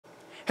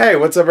Hey,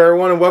 what's up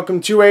everyone, and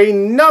welcome to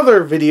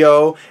another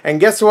video. And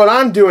guess what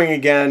I'm doing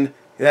again?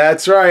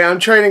 That's right, I'm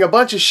trading a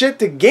bunch of shit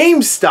to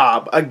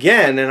GameStop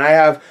again, and I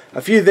have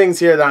a few things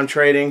here that I'm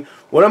trading.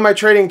 What am I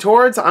trading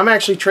towards? I'm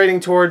actually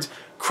trading towards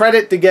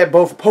credit to get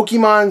both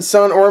Pokemon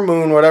Sun or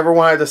Moon, whatever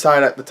one I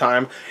decide at the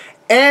time,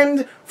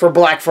 and for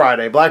Black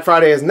Friday. Black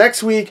Friday is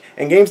next week,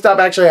 and GameStop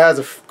actually has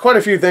quite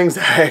a few things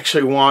that I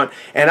actually want,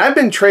 and I've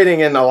been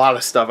trading in a lot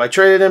of stuff. I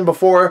traded in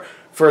before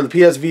for the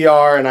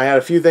PSVR, and I had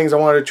a few things I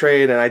wanted to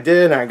trade, and I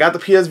did, and I got the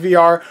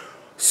PSVR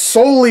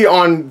solely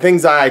on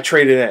things that I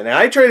traded in. And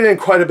I traded in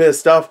quite a bit of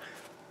stuff.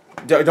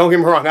 Don't get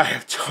me wrong, I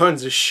have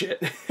tons of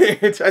shit.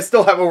 I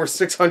still have over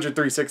 600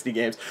 360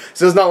 games,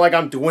 so it's not like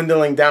I'm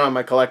dwindling down on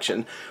my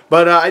collection.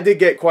 But I did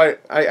get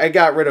I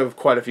got rid of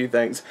quite a few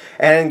things.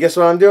 And guess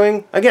what I'm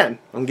doing? Again,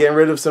 I'm getting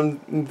rid of some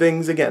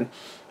things again.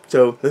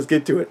 So let's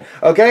get to it.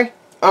 Okay?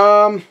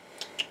 I'm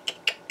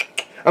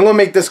going to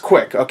make this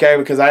quick, okay?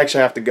 Because I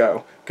actually have to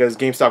go. Because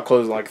GameStop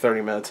closes in like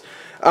 30 minutes.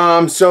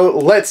 So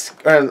let's,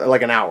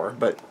 like an hour,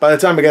 but by the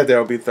time I get there,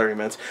 it'll be 30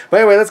 minutes.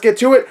 But anyway, let's get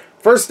to it.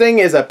 First thing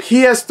is a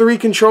PS3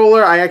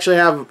 controller. I actually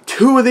have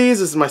two of these.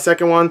 This is my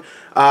second one.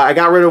 I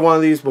got rid of one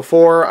of these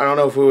before. I don't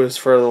know if it was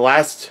for the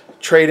last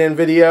trade-in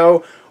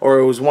video or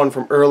it was one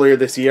from earlier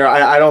this year.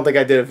 I don't think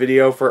I did a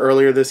video for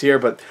earlier this year,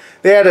 but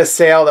they had a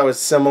sale that was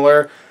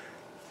similar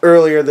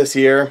earlier this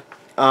year.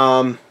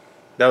 That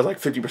was like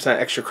 50%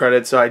 extra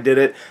credit, so I did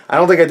it. I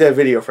don't think I did a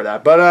video for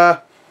that,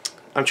 but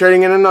I'm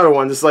trading in another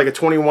one. This is like a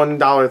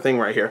 $21 thing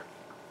right here.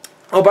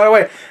 Oh, by the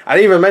way, I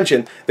didn't even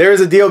mention, there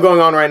is a deal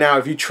going on right now.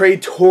 If you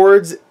trade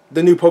towards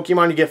the new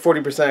Pokemon, you get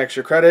 40%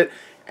 extra credit,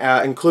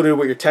 included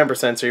with your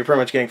 10%, so you're pretty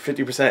much getting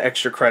 50%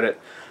 extra credit.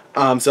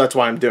 So that's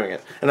why I'm doing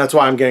it, and that's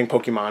why I'm getting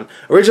Pokemon.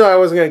 Originally, I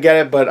wasn't going to get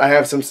it, but I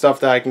have some stuff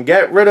that I can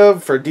get rid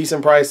of for a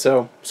decent price,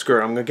 so screw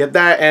it. I'm going to get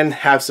that and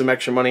have some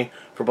extra money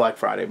for Black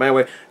Friday. But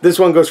anyway, this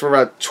one goes for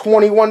about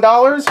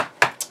 $21.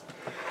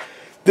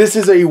 This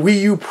is a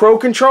Wii U Pro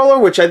controller,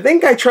 which I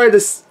think I tried to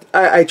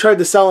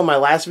sell in my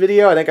last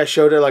video. I think I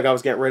showed it like I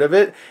was getting rid of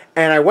it.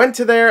 And I went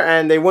to there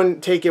and they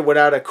wouldn't take it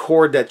without a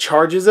cord that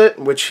charges it,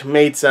 which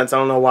made sense. I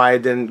don't know why I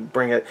didn't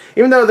bring it.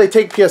 Even though they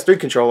take PS3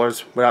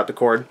 controllers without the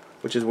cord,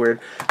 which is weird.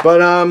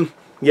 But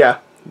yeah,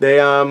 they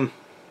well,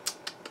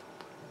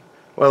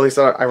 at least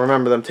I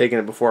remember them taking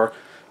it before.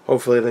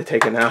 Hopefully they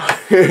take it now.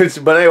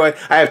 But anyway,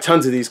 I have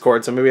tons of these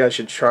cords, so maybe I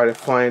should try to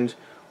find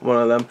one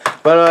of them.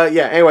 But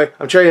yeah, anyway,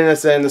 I'm trading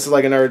this in. This is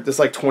like this is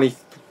like $25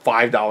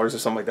 or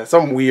something like that.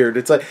 Something weird.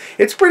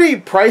 It's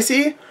pretty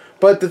pricey,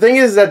 but the thing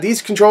is that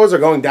these controllers are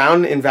going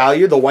down in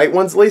value. The white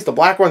ones at least. The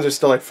black ones are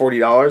still like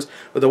 $40,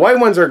 but the white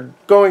ones are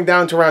going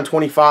down to around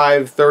 $25,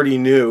 $30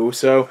 new.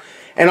 So,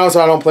 and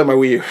also I don't play my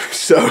Wii U,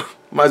 so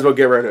might as well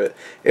get rid of it.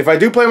 If I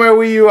do play my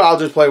Wii U, I'll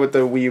just play with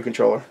the Wii U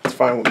controller. It's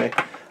fine with me.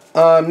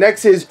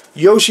 Next is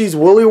Yoshi's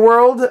Woolly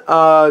World,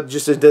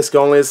 just a disc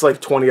only. It's like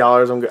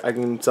 $20 I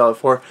can sell it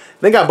for. I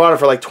think I bought it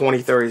for like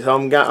 $20, $30, so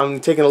I'm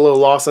taking a little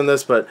loss on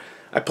this, but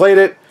I played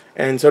it,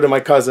 and so did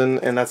my cousin,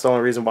 and that's the only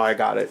reason why I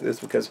got it,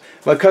 is because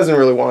my cousin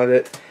really wanted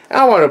it, and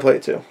I wanted to play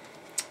it too.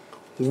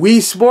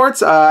 Wii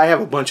Sports, I have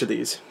a bunch of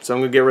these, so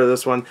I'm going to get rid of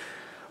this one.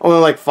 Only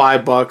like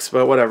 $5,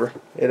 but whatever,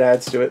 it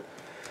adds to it.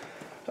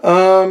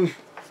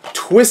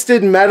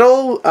 Twisted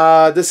Metal,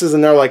 this is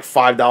another like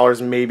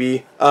 $5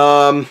 maybe.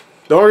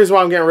 The only reason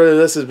why I'm getting rid of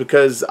this is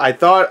because I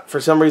thought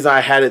for some reason I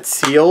had it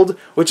sealed,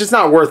 which is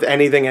not worth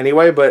anything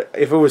anyway, but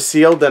if it was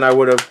sealed then I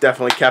would have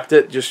definitely kept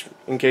it just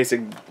in case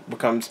it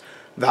becomes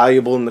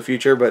valuable in the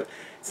future, but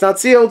it's not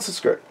sealed, so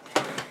screw it.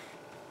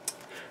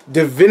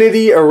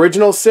 Divinity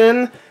Original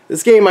Sin.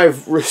 This game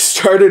I've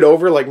started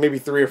over like maybe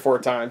 3 or 4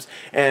 times,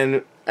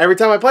 and every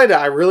time I played it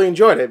I really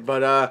enjoyed it,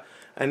 but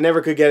I never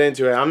could get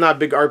into it. I'm not a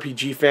big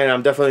RPG fan.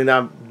 I'm definitely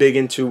not big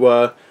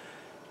into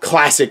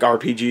classic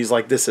RPGs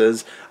like this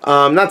is.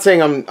 I'm not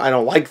saying I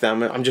don't like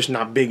them, I'm just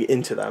not big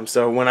into them.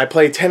 So when I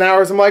play 10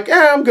 hours, I'm like,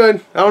 yeah, I'm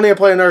good. I don't need to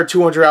play another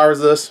 200 hours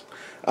of this.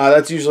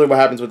 That's usually what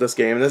happens with this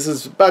game. And this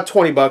is about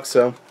 $20,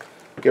 so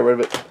get rid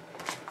of it.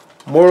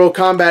 Mortal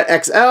Kombat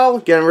XL,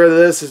 getting rid of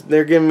this.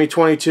 They're giving me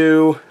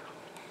 22.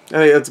 I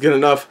think that's good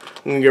enough.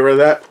 I'm gonna get rid of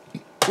that.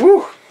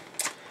 Woo!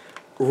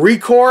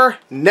 Recore,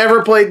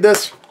 never played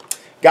this.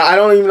 I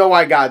don't even know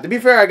why I got it. To be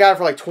fair, I got it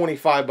for like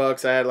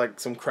 $25. I had like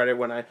some credit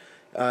when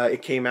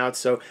it came out,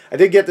 so I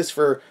did get this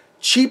for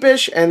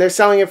cheapish, and they're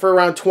selling it for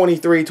around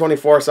 $23,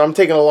 $24, so I'm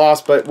taking a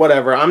loss, but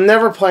whatever. I'm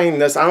never playing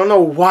this. I don't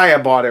know why I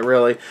bought it,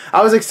 really.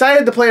 I was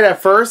excited to play it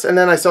at first, and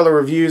then I saw the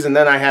reviews, and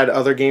then I had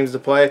other games to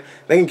play.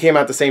 I think it came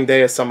out the same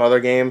day as some other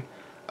game.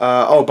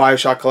 Oh,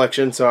 BioShock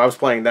Collection, so I was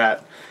playing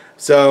that.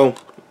 So,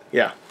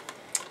 yeah.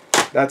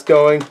 That's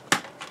going.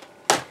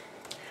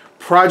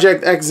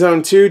 Project X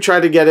Zone 2, tried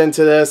to get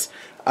into this.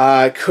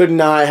 Could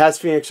not. It has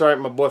Phoenix Wright,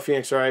 my boy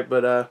Phoenix Wright,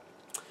 but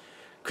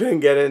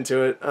couldn't get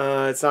into it.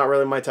 It's not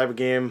really my type of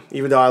game,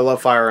 even though I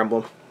love Fire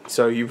Emblem.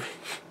 So you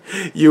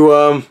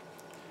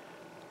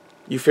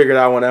figured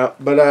that one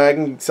out. But I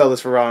can sell this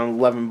for around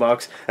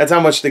 $11. That's how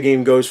much the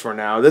game goes for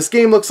now. This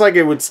game looks like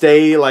it would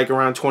stay like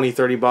around $20,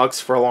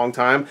 $30 for a long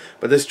time,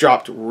 but this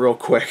dropped real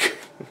quick.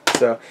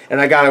 So,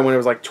 and I got it when it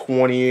was like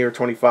 20 or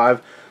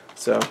 25.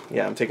 So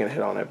yeah, I'm taking a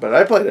hit on it, but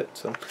I played it.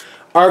 So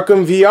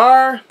Arkham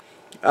VR.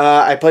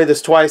 I played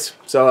this twice,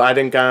 so I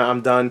didn't.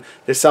 I'm done.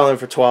 They're selling it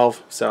for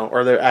 12, so,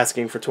 or they're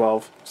asking for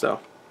 12, so,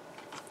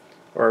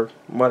 or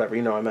whatever,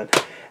 you know what I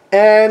meant.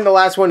 And the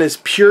last one is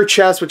Pure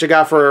Chess, which I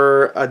got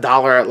for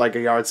 $1 at like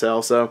a yard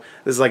sale. So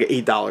this is like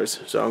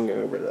 $8, so I'm gonna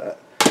go over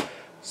that.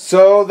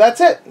 So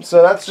that's it.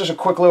 So that's just a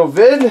quick little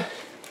vid.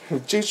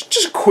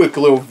 Just a quick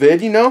little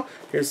vid, you know.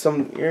 Here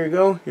you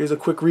go. Here's a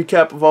quick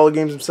recap of all the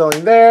games I'm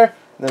selling there.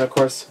 And then of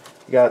course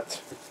you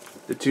got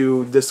the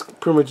two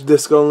pretty much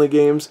disc only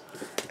games.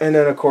 And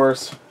then, of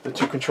course, the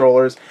two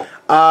controllers.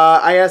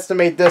 I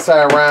estimate this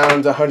at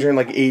around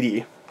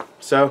 180.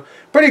 So,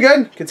 pretty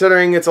good,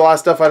 considering it's a lot of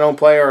stuff I don't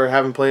play or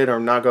haven't played or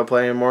I'm not going to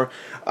play anymore.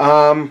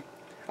 I'll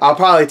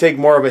probably take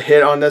more of a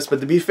hit on this.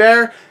 But to be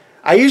fair,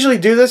 I usually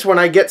do this when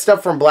I get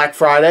stuff from Black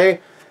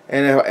Friday.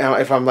 And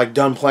if I'm like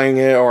done playing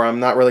it or I'm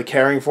not really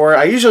caring for it,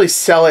 I usually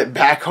sell it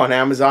back on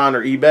Amazon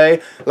or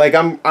eBay. Like,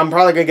 I'm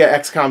probably going to get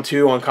XCOM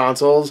 2 on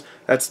consoles.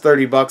 That's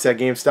 $30 at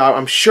GameStop.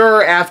 I'm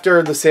sure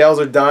after the sales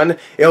are done,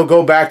 it'll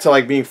go back to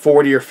like being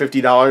 $40 or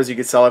 $50 you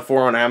could sell it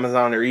for on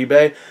Amazon or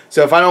eBay.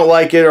 So if I don't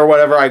like it or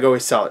whatever, I go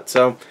always sell it.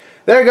 So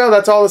there you go.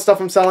 That's all the stuff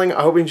I'm selling.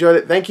 I hope you enjoyed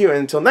it. Thank you. And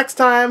until next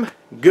time,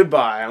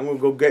 goodbye. I'm going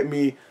to go get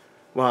me,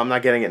 well, I'm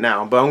not getting it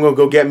now, but I'm going to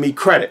go get me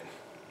credit.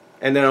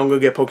 And then I'm going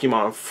to get Pokemon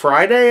on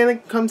Friday, I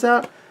think it comes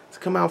out. Does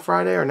it come out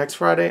Friday or next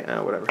Friday?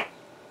 Whatever.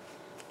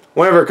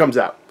 Whenever it comes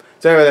out.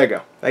 So anyway, there you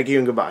go. Thank you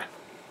and goodbye.